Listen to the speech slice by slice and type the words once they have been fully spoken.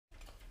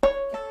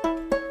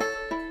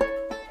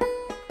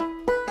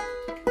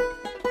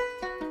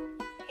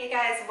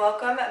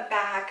welcome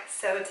back.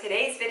 So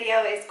today's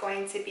video is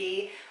going to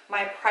be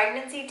my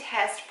pregnancy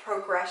test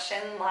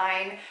progression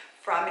line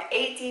from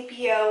 8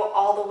 DPO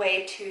all the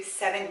way to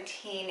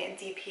 17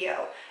 DPO.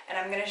 And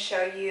I'm going to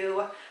show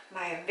you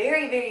my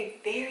very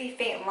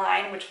faint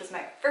line, which was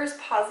my first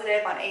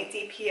positive on 8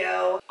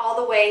 DPO,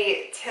 all the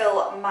way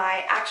till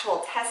my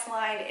actual test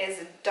line is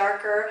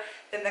darker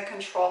than the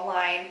control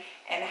line,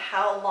 and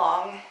how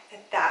long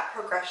that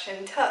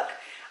progression took.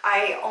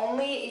 I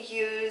only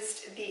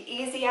used the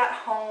Easy at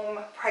Home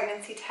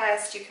pregnancy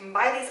test. You can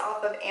buy these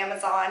off of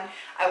Amazon.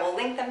 I will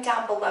link them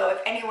down below if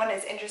anyone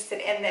is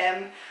interested in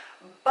them.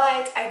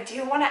 But I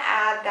do want to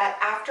add that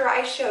after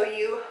I show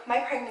you my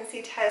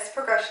pregnancy test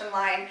progression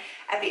line,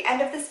 at the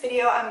end of this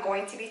video, I'm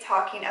going to be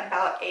talking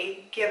about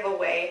a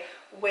giveaway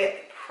with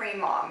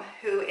Premom,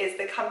 who is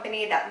the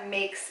company that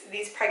makes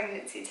these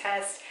pregnancy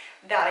tests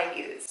that I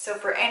use. So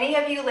for any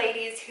of you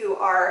ladies who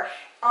are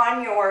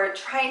on your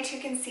trying to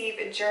conceive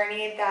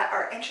journey that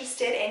are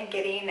interested in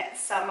getting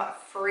some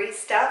free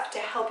stuff to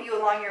help you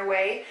along your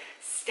way,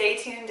 stay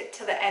tuned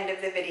to the end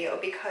of the video,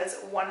 because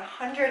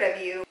 100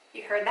 of you,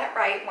 you heard that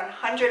right,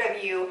 100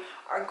 of you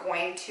are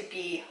going to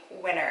be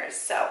winners.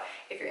 So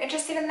if you're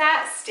interested in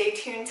that, stay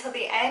tuned till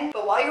the end.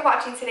 But while you're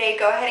watching today,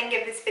 go ahead and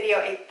give this video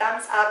a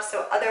thumbs up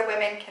so other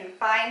women can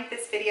find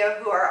this video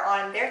who are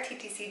on their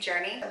TTC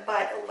journey.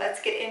 But let's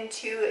get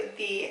into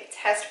the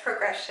test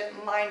progression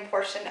line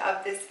portion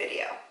of this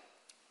video.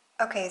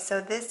 Okay, so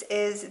this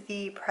is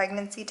the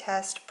pregnancy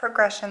test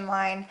progression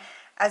line.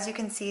 As you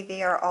can see,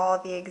 they are all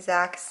the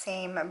exact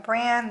same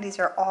brand. These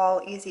are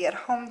all Easy at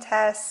Home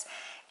tests.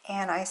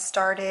 And I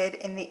started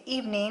in the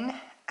evening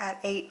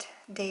at 8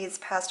 days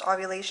past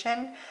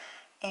ovulation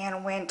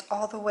and went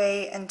all the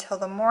way until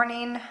the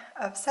morning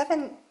of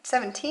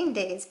 17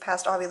 days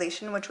past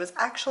ovulation, which was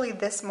actually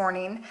this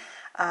morning.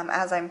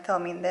 As I'm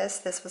filming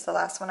this was the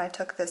last one I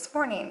took this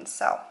morning.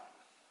 So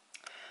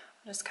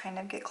I'll just kind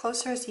of get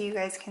closer so you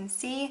guys can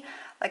see.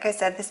 Like I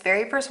said, this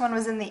very first one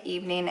was in the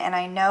evening, and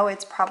I know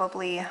it's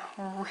probably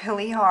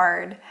really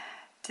hard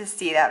to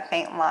see that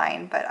faint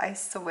line, but I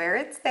swear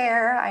it's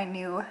there. I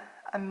knew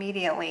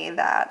immediately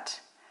that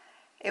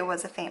it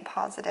was a faint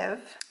positive.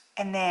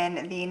 And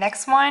then the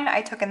next one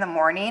I took in the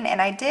morning,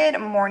 and I did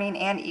morning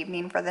and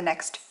evening for the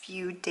next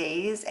few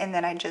days, and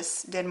then I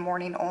just did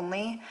morning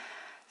only.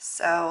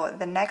 So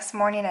the next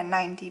morning at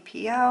 9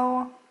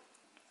 DPO,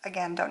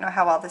 again, don't know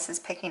how well this is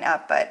picking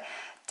up, but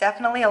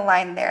definitely a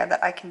line there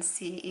that I can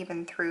see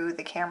even through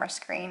the camera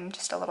screen,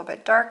 just a little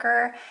bit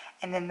darker.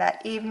 And then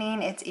that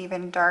evening it's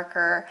even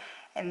darker.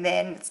 And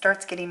then it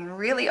starts getting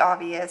really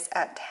obvious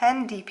at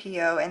 10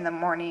 DPO in the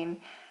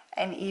morning,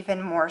 and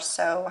even more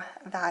so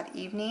that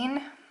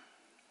evening.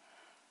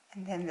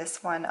 And then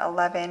this one,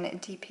 11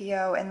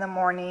 DPO in the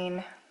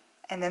morning.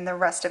 And then the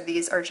rest of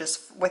these are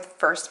just with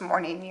first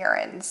morning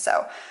urine.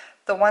 So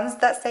the ones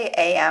that say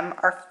AM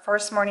are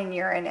first morning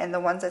urine, and the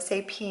ones that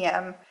say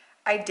PM,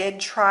 I did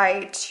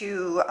try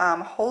to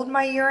hold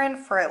my urine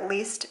for at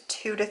least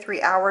 2 to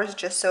 3 hours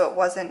just so it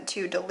wasn't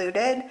too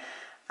diluted.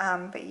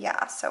 But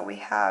yeah, so we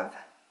have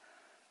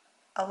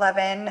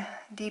 11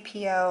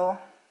 DPO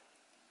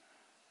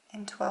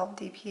and 12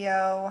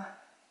 DPO,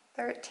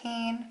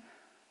 13,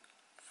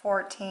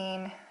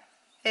 14,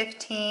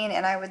 15,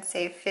 and I would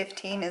say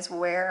 15 is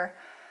where,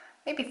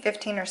 maybe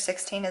 15 or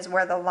 16 is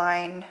where the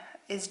line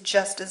is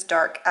just as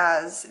dark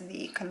as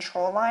the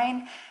control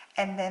line.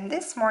 And then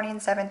this morning,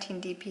 17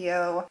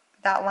 DPO,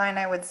 that line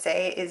I would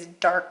say is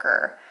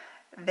darker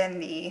than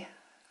the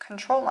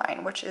control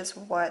line, which is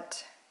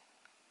what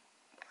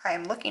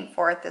I'm looking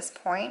for at this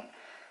point.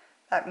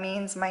 That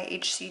means my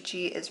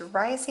HCG is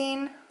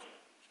rising.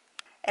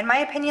 In my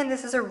opinion,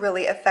 this is a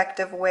really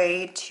effective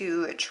way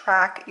to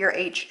track your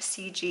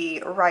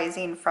HCG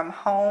rising from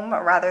home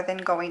rather than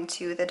going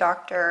to the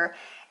doctor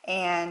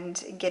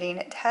and getting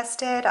it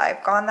tested.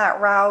 I've gone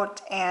that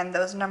route, and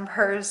those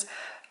numbers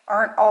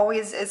aren't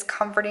always as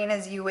comforting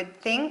as you would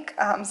think.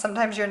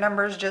 Sometimes your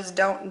numbers just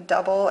don't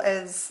double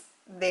as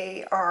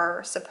they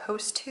are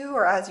supposed to,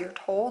 or as you're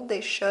told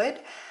they should.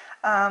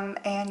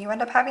 And you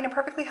end up having a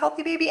perfectly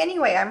healthy baby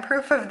anyway. I'm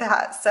proof of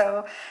that.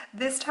 So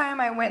this time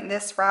I went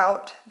this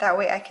route. That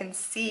way I can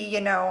see,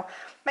 you know,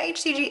 my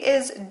HCG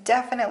is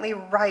definitely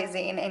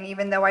rising, and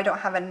even though I don't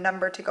have a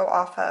number to go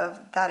off of,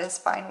 that is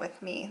fine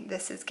with me.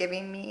 This is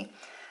giving me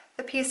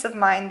the peace of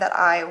mind that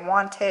I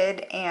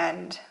wanted,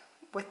 and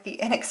with the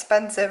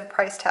inexpensive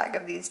price tag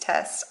of these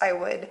tests, I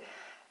would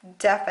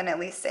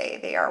definitely say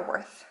they are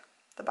worth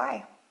the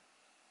buy.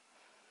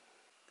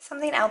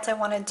 Something else I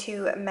wanted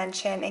to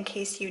mention, in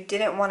case you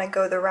didn't want to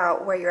go the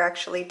route where you're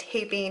actually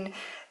taping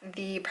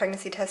the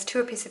pregnancy test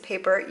to a piece of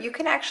paper, you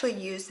can actually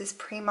use this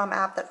Premom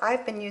app that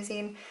I've been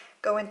using.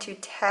 Go into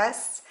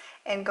tests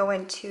and go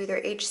into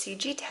their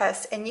HCG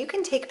tests, and you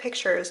can take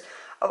pictures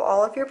of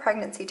all of your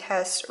pregnancy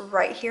tests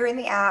right here in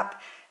the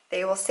app.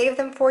 They will save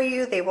them for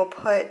you. They will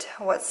put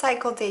what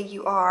cycle day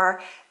you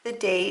are, the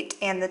date,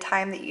 and the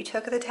time that you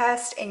took the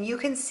test, and you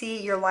can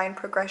see your line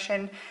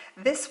progression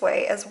this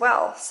way as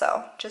well.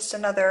 So just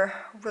another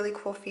really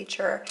cool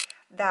feature.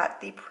 that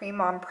the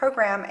Pre-Mom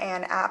program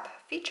and app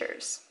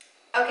features.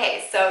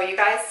 Okay, so you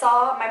guys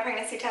saw my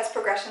pregnancy test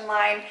progression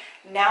line.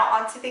 Now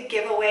onto the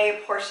giveaway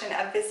portion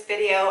of this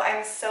video.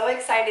 I'm so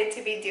excited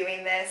to be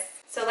doing this.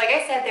 So like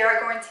I said, there are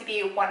going to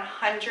be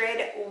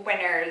 100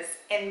 winners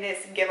in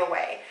this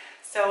giveaway.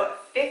 So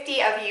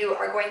 50 of you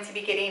are going to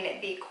be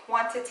getting the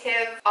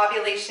quantitative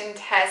ovulation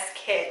test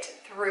kit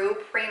through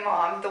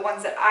Pre-Mom, the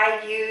ones that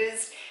I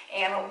used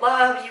and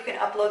love. You can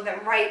upload them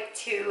right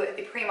to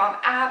the Pre-Mom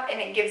app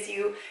and it gives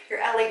you your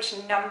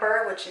LH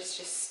number, which is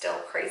just still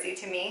crazy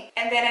to me.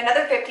 And then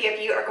another 50 of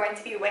you are going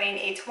to be winning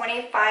a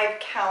 25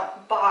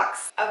 count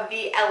box of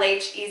the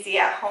LH Easy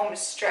at Home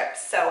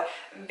strips. So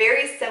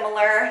very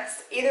similar.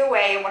 Either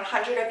way,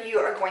 100 of you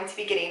are going to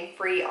be getting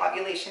free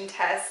ovulation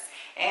tests.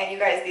 And you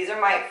guys, these are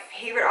my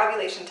favorite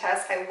ovulation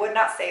tests. I would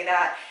not say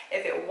that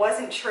if it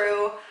wasn't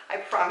true. I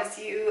promise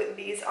you,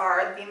 these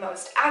are the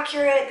most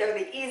accurate. They're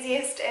the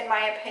easiest in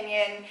my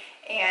opinion.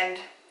 And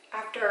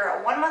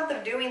after 1 month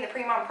of doing the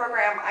Pre-Mom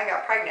program, I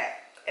got pregnant,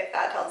 if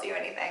that tells you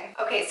anything.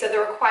 Okay, so the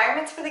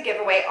requirements for the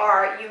giveaway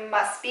are you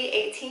must be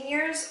 18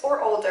 years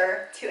or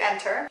older to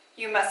enter.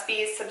 You must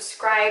be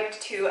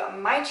subscribed to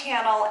my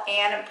channel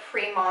and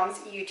Pre-Mom's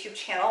YouTube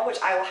channel, which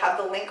I will have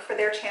the link for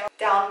their channel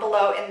down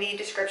below in the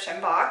description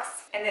box.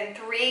 And then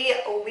 3,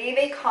 leave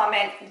a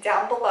comment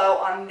down below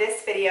on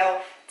this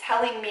video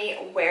telling me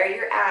where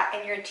you're at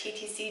in your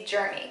TTC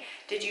journey.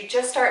 Did you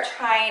just start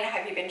trying?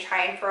 Have you been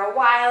trying for a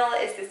while?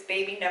 Is this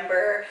baby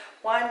number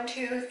 1,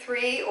 2,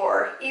 3,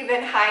 or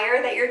even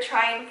higher that you're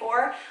trying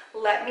for?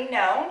 Let me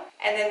know.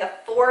 And then the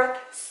 4th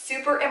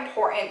super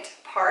important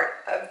part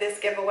of this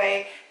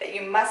giveaway that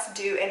you must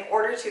do in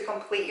order to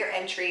complete your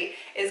entry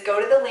is go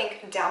to the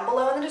link down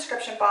below in the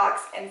description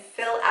box and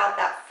fill out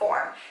that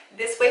form.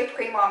 This way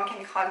Pre-Mom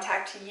can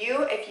contact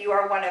you if you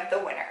are one of the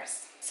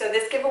winners. So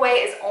this giveaway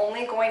is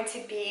only going to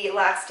be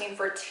lasting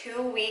for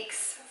 2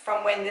 weeks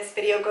from when this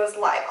video goes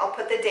live. I'll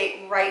put the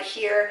date right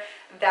here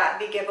that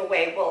the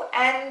giveaway will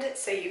end,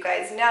 so you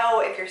guys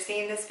know if you're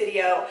seeing this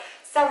video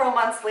several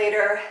months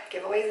later,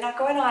 giveaway is not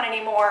going on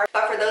anymore.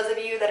 But for those of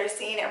you that are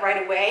seeing it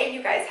right away,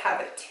 you guys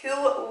have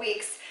 2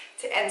 weeks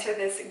to enter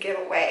this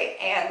giveaway,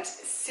 and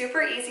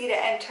super easy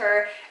to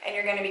enter, and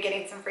you're going to be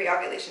getting some free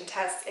ovulation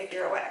tests if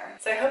you're a winner.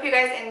 So I hope you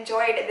guys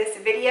enjoyed this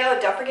video.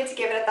 Don't forget to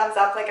give it a thumbs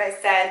up like I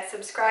said,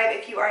 subscribe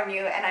if you are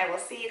new, and I will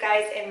see you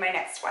guys in my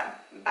next one.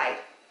 Bye.